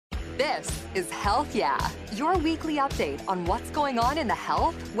This is Health Yeah, your weekly update on what's going on in the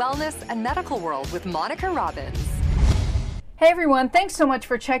health, wellness, and medical world with Monica Robbins. Hey everyone, thanks so much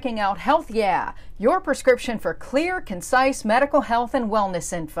for checking out Health Yeah, your prescription for clear, concise medical health and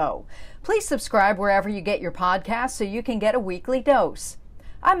wellness info. Please subscribe wherever you get your podcasts so you can get a weekly dose.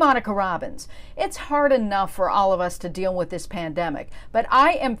 I'm Monica Robbins. It's hard enough for all of us to deal with this pandemic, but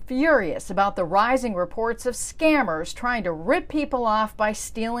I am furious about the rising reports of scammers trying to rip people off by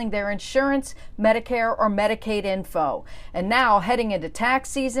stealing their insurance, Medicare, or Medicaid info. And now, heading into tax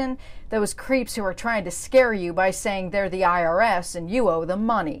season, those creeps who are trying to scare you by saying they're the IRS and you owe them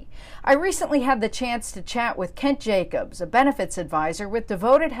money. I recently had the chance to chat with Kent Jacobs, a benefits advisor with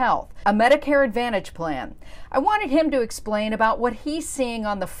Devoted Health, a Medicare Advantage plan. I wanted him to explain about what he's seeing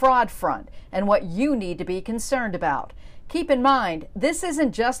on the fraud front and what you need to be concerned about. Keep in mind, this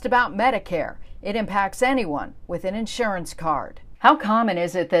isn't just about Medicare. It impacts anyone with an insurance card. How common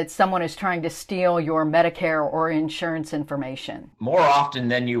is it that someone is trying to steal your Medicare or insurance information? More often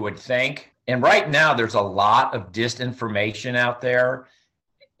than you would think. And right now, there's a lot of disinformation out there,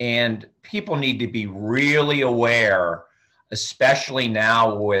 and people need to be really aware, especially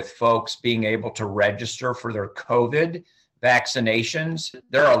now with folks being able to register for their COVID vaccinations.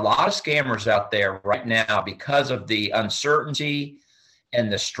 There are a lot of scammers out there right now because of the uncertainty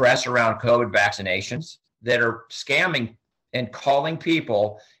and the stress around COVID vaccinations that are scamming and calling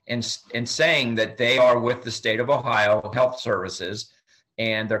people and saying that they are with the state of Ohio Health Services,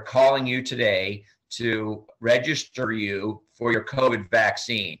 and they're calling you today to register you for your COVID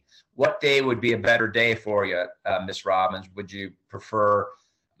vaccine. What day would be a better day for you, Ms. Robbins? Would you prefer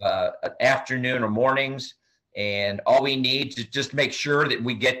afternoon or mornings? And all we need to just make sure that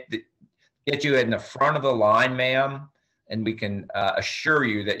we get you in the front of the line, ma'am, and we can assure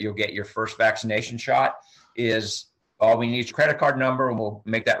you that you'll get your first vaccination shot is all we need is your credit card number, and we'll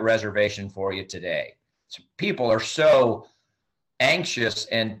make that reservation for you today. So people are so anxious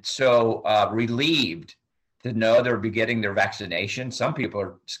and so relieved to know they'll be getting their vaccination. Some people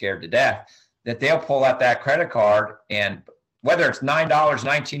are scared to death that they'll pull out that credit card, and whether it's $9,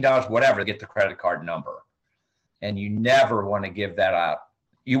 $19, whatever, get the credit card number. And you never want to give that up.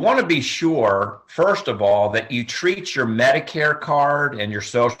 You want to be sure, first of all, that you treat your Medicare card and your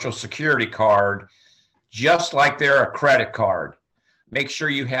Social Security card just like they're a credit card. Make sure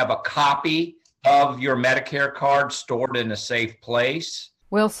you have a copy of your Medicare card stored in a safe place.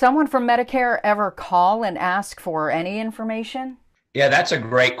 Will someone from Medicare ever call and ask for any information? Yeah, that's a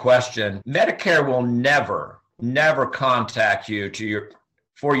great question. Medicare will never contact you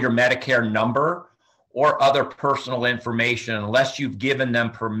for your Medicare number or other personal information unless you've given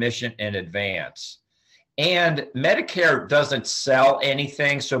them permission in advance. And Medicare doesn't sell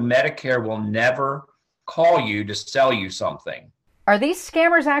anything, so Medicare will never call you to sell you something. Are these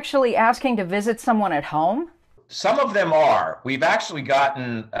scammers actually asking to visit someone at home? Some of them are. We've actually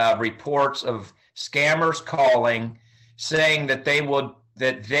gotten reports of scammers calling, saying that they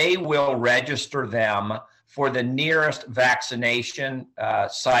will register them for the nearest vaccination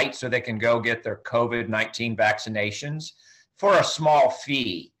site so they can go get their COVID-19 vaccinations for a small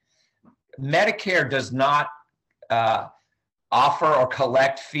fee. Medicare does not offer or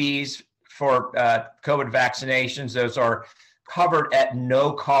collect fees for COVID vaccinations. Those are covered at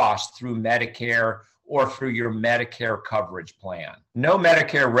no cost through Medicare or through your Medicare coverage plan. No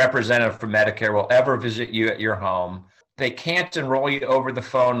Medicare representative from Medicare will ever visit you at your home. They can't enroll you over the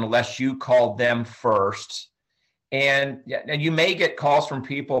phone unless you call them first. And you may get calls from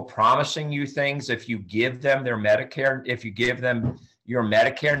people promising you things if you give them their Medicare, if you give them your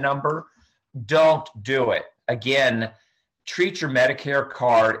Medicare number. Don't do it. Again, treat your Medicare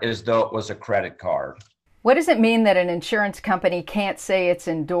card as though it was a credit card. What does it mean that an insurance company can't say it's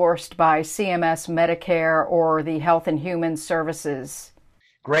endorsed by CMS, Medicare, or the Health and Human Services?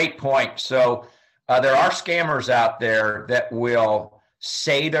 Great point. So there are scammers out there that will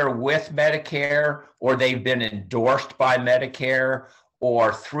say they're with Medicare, or they've been endorsed by Medicare,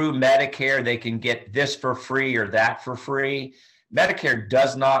 or through Medicare they can get this for free or that for free. Medicare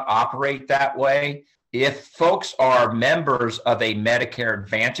does not operate that way. If folks are members of a Medicare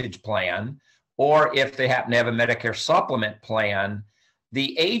Advantage plan, or if they happen to have a Medicare supplement plan,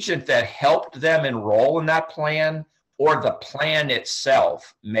 the agent that helped them enroll in that plan or the plan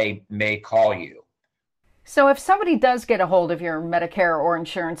itself may call you. So if somebody does get a hold of your Medicare or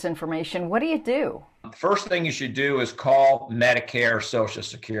insurance information, what do you do? First thing you should do is call Medicare Social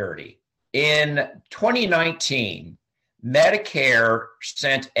Security. In 2019, Medicare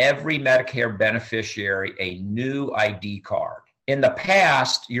sent every Medicare beneficiary a new ID card. In the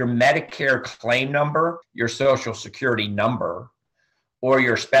past, your Medicare claim number, your Social Security number, or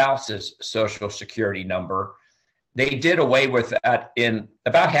your spouse's social security number. They did away with that in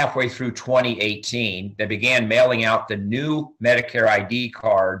about halfway through 2018. They began mailing out the new Medicare ID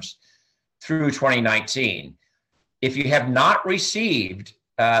cards through 2019. If you have not received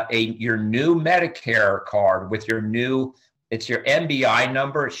your new Medicare card with it's your MBI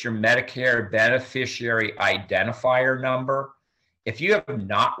number, it's your Medicare Beneficiary Identifier number. If you have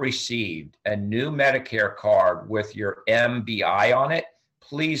not received a new Medicare card with your MBI on it,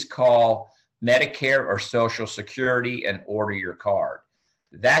 please call Medicare or Social Security and order your card.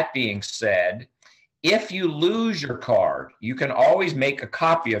 That being said, if you lose your card, you can always make a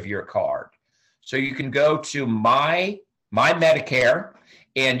copy of your card. So you can go to My Medicare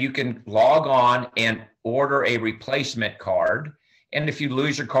and you can log on and order a replacement card. And if you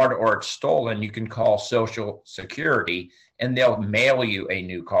lose your card or it's stolen, you can call Social Security and they'll mail you a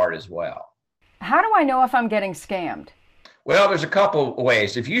new card as well. How do I know if I'm getting scammed? Well, there's a couple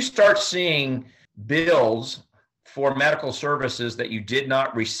ways. If you start seeing bills for medical services that you did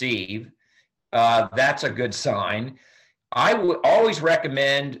not receive, that's a good sign. I would always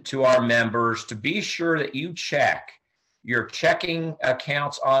recommend to our members to be sure that you check your checking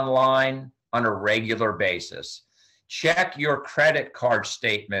accounts online on a regular basis. Check your credit card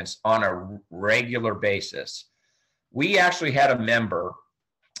statements on a regular basis. We actually had a member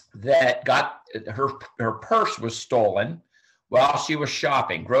that got her purse was stolen while she was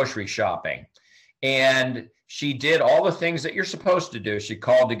shopping, grocery shopping. And she did all the things that you're supposed to do. She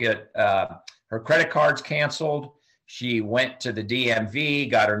called to get her credit cards canceled. She went to the DMV,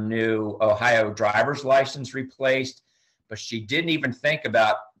 got her new Ohio driver's license replaced, but she didn't even think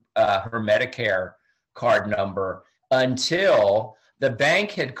about her Medicare card number until the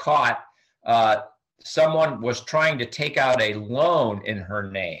bank had caught someone was trying to take out a loan in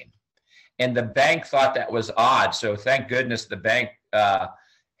her name. And the bank thought that was odd. So thank goodness the bank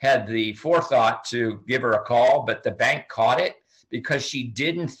had the forethought to give her a call, but the bank caught it because she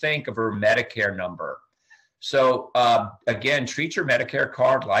didn't think of her Medicare number. So again, treat your Medicare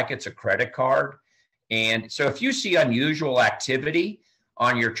card like it's a credit card. And so if you see unusual activity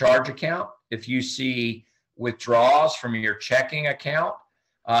on your charge account, if you see withdrawals from your checking account,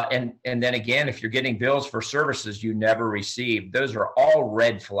 and then again, if you're getting bills for services you never received, those are all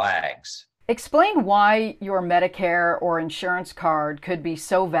red flags. Explain why your Medicare or insurance card could be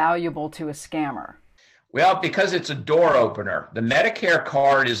so valuable to a scammer. Well, because it's a door opener. The Medicare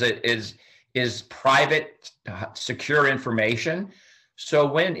card is private, secure information. So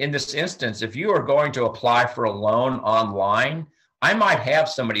when, in this instance, if you are going to apply for a loan online, I might have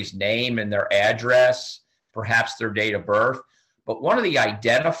somebody's name and their address, perhaps their date of birth, but one of the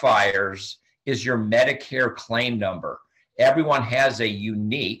identifiers is your Medicare claim number. Everyone has a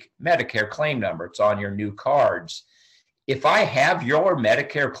unique Medicare claim number. It's on your new cards. If I have your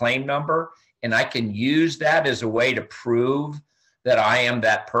Medicare claim number and I can use that as a way to prove that I am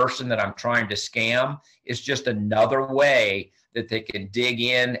that person that I'm trying to scam, it's just another way that they can dig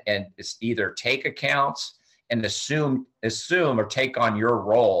in and either take accounts and assume or take on your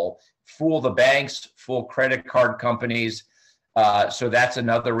role, fool the banks, fool credit card companies. So that's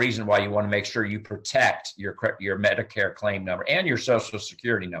another reason why you want to make sure you protect your Medicare claim number and your Social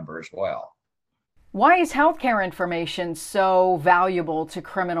Security number as well. Why is healthcare information so valuable to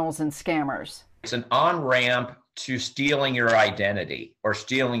criminals and scammers? It's an on-ramp to stealing your identity or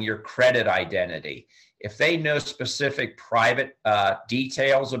stealing your credit identity. If they know specific private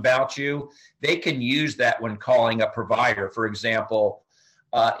details about you, they can use that when calling a provider. For example,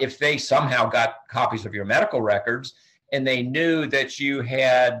 if they somehow got copies of your medical records and they knew that you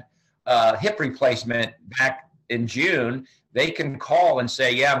had hip replacement back in June, they can call and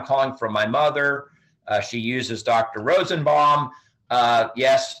say, yeah, I'm calling from my mother. She uses Dr. Rosenbaum.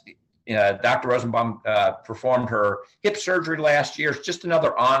 Yes, Dr. Rosenbaum performed her hip surgery last year. It's just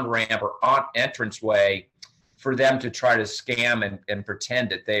another on-ramp or entrance way for them to try to scam and pretend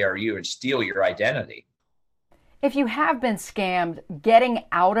that they are you and steal your identity. If you have been scammed, getting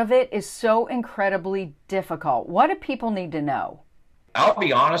out of it is so incredibly difficult. What do people need to know? I'll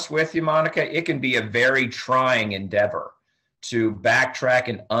be honest with you, Monica, it can be a very trying endeavor to backtrack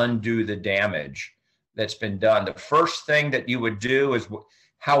and undo the damage that's been done. The first thing that you would do is,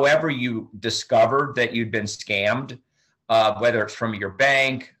 however you discovered that you'd been scammed, whether it's from your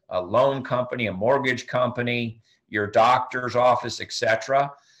bank, a loan company, a mortgage company, your doctor's office,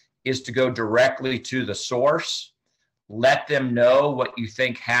 etc., is to go directly to the source, let them know what you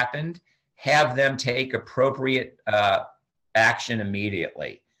think happened, have them take appropriate action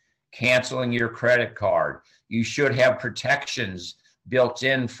immediately. Canceling your credit card. You should have protections built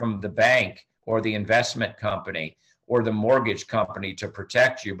in from the bank or the investment company or the mortgage company to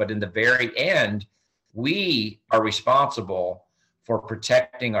protect you. But in the very end, we are responsible for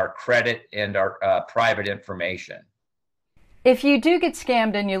protecting our credit and our private information. If you do get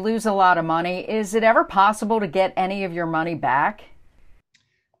scammed and you lose a lot of money, is it ever possible to get any of your money back?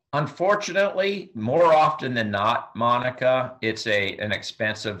 Unfortunately, more often than not, Monica, it's an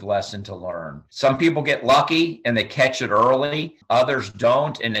expensive lesson to learn. Some people get lucky and they catch it early. Others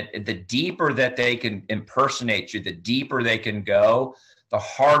don't. And the deeper that they can impersonate you, the deeper they can go, the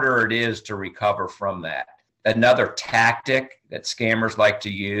harder it is to recover from that. Another tactic that scammers like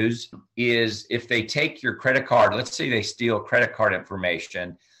to use is if they take your credit card, let's say they steal credit card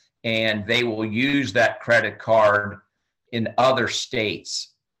information, and they will use that credit card in other states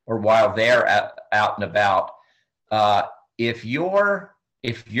or while they're out and about. If you're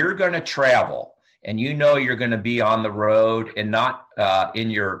going to travel and you know you're going to be on the road and not in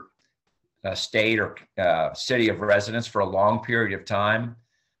your state or city of residence for a long period of time,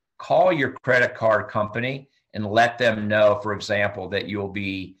 call your credit card company and let them know, for example, that you'll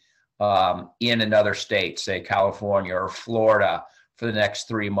be in another state, say California or Florida, for the next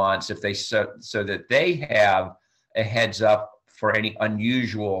 3 months, if they so that they have a heads up for any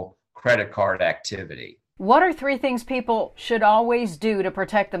unusual credit card activity. What are 3 things people should always do to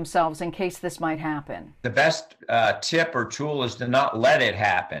protect themselves in case this might happen? The best tip or tool is to not let it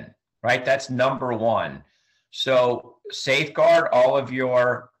happen, right? That's number one. So safeguard all of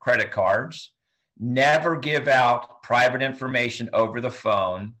your credit cards. Never give out private information over the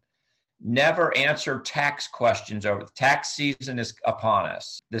phone. Never answer tax questions over. Tax season is upon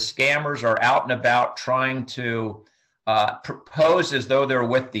us. The scammers are out and about trying to propose as though they're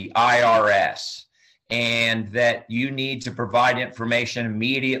with the IRS and that you need to provide information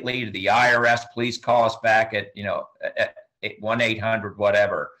immediately to the IRS. Please call us back at 1-800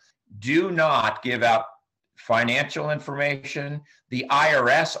 whatever. Do not give out financial information. The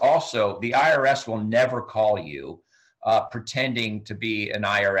IRS will never call you pretending to be an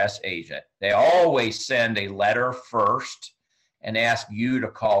IRS agent. They always send a letter first and ask you to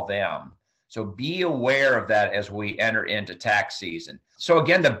call them. So be aware of that as we enter into tax season. So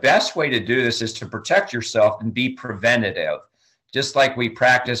again, the best way to do this is to protect yourself and be preventative. Just like we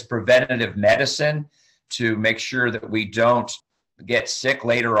practice preventative medicine to make sure that we don't get sick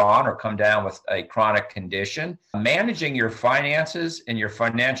later on or come down with a chronic condition. Managing your finances and your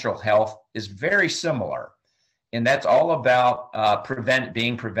financial health is very similar. And that's all about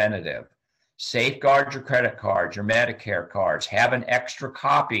being preventative. Safeguard your credit cards, your Medicare cards. Have an extra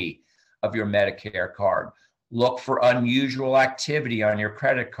copy of your Medicare card. Look for unusual activity on your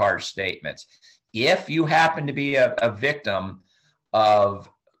credit card statements. If you happen to be a victim of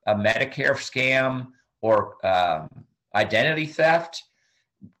a Medicare scam or identity theft,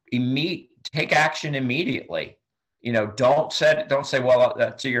 take action immediately. Don't say,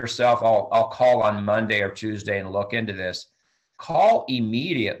 well, to yourself, I'll call on Monday or Tuesday and look into this. Call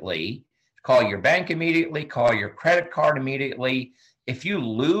immediately. Call your bank immediately. Call your credit card immediately. If you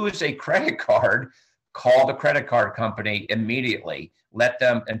lose a credit card, call the credit card company immediately. Let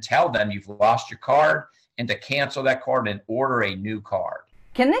them and tell them you've lost your card and to cancel that card and order a new card.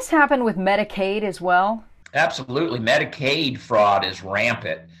 Can this happen with Medicaid as well? Absolutely. Medicaid fraud is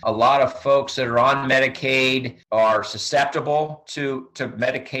rampant. A lot of folks that are on Medicaid are susceptible to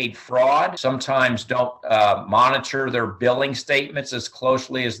Medicaid fraud. Sometimes don't monitor their billing statements as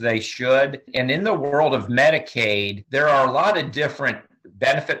closely as they should. And in the world of Medicaid, there are a lot of different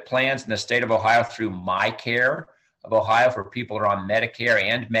benefit plans in the state of Ohio through MyCare of Ohio for people that are on Medicare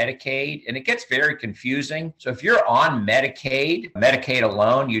and Medicaid, and it gets very confusing. So if you're on Medicaid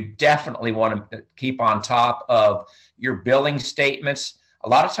alone, you definitely want to keep on top of your billing statements. A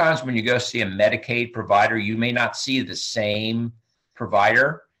lot of times when you go see a Medicaid provider, you may not see the same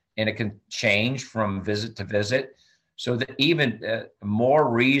provider, and it can change from visit to visit. So that even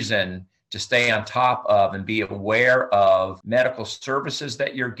more reason to stay on top of and be aware of medical services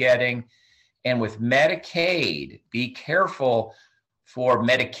that you're getting. And with Medicaid, be careful for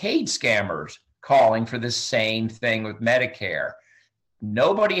Medicaid scammers calling for the same thing with Medicare.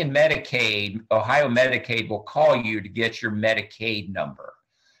 Nobody in Medicaid, Ohio Medicaid, will call you to get your Medicaid number.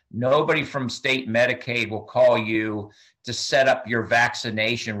 Nobody from state Medicaid will call you to set up your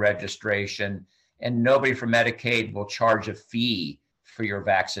vaccination registration. And nobody from Medicaid will charge a fee for your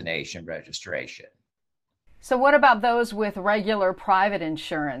vaccination registration. So what about those with regular private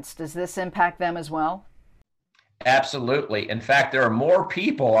insurance? Does this impact them as well? Absolutely. In fact, there are more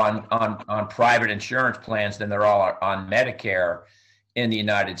people on private insurance plans than there are on Medicare in the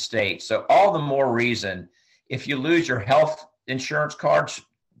United States. So all the more reason, if you lose your health insurance cards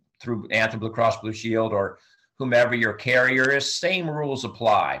through Anthem Blue Cross Blue Shield or whomever your carrier is, same rules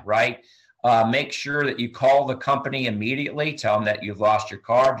apply, right? Make sure that you call the company immediately, tell them that you've lost your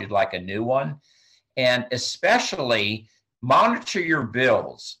card, you'd like a new one. And especially monitor your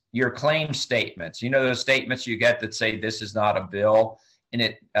bills, your claim statements. You know, those statements you get that say this is not a bill, and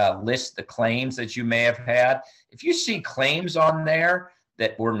it lists the claims that you may have had. If you see claims on there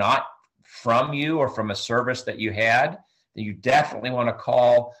that were not from you or from a service that you had, then you definitely want to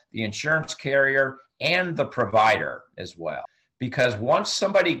call the insurance carrier and the provider as well. Because once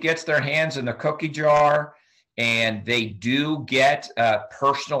somebody gets their hands in the cookie jar and they do get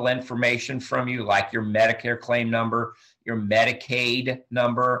personal information from you, like your Medicare claim number, your Medicaid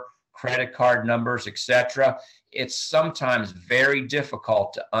number, credit card numbers, etc., it's sometimes very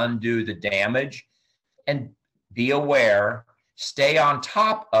difficult to undo the damage. And be aware, stay on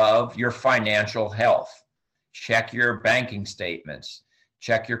top of your financial health. Check your banking statements,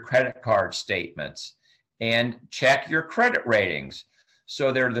 check your credit card statements, and check your credit ratings. So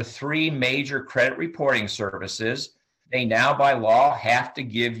they're the three major credit reporting services. They now by law have to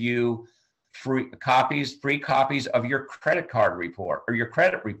give you free copies of your credit card report or your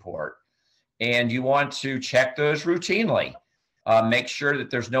credit report. And you want to check those routinely. Make sure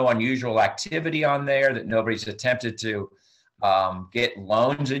that there's no unusual activity on there, that nobody's attempted to get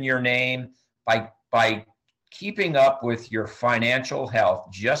loans in your name. By keeping up with your financial health,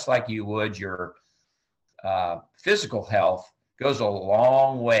 just like you would your physical health, goes a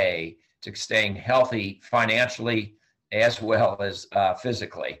long way to staying healthy financially as well as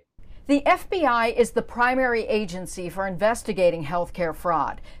physically. The FBI is the primary agency for investigating healthcare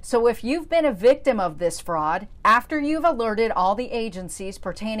fraud. So if you've been a victim of this fraud, after you've alerted all the agencies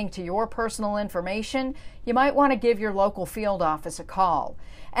pertaining to your personal information, you might want to give your local field office a call.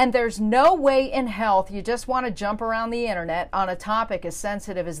 And there's no way in health you just want to jump around the internet on a topic as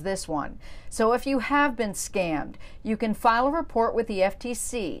sensitive as this one. So if you have been scammed, you can file a report with the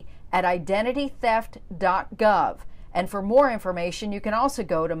FTC at identitytheft.gov. And for more information, you can also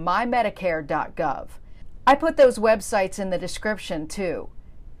go to mymedicare.gov. I put those websites in the description too.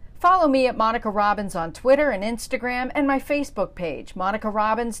 Follow me at Monica Robbins on Twitter and Instagram and my Facebook page, Monica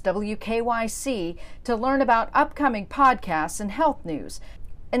Robbins WKYC, to learn about upcoming podcasts and health news.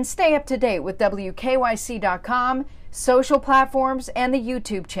 And stay up to date with WKYC.com, social platforms, and the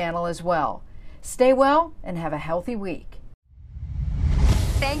YouTube channel as well. Stay well and have a healthy week.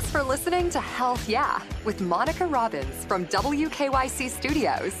 Thanks for listening to Health Yeah with Monica Robbins from WKYC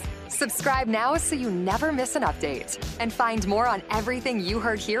Studios. Subscribe now so you never miss an update. And find more on everything you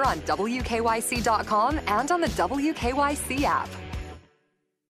heard here on WKYC.com and on the WKYC app.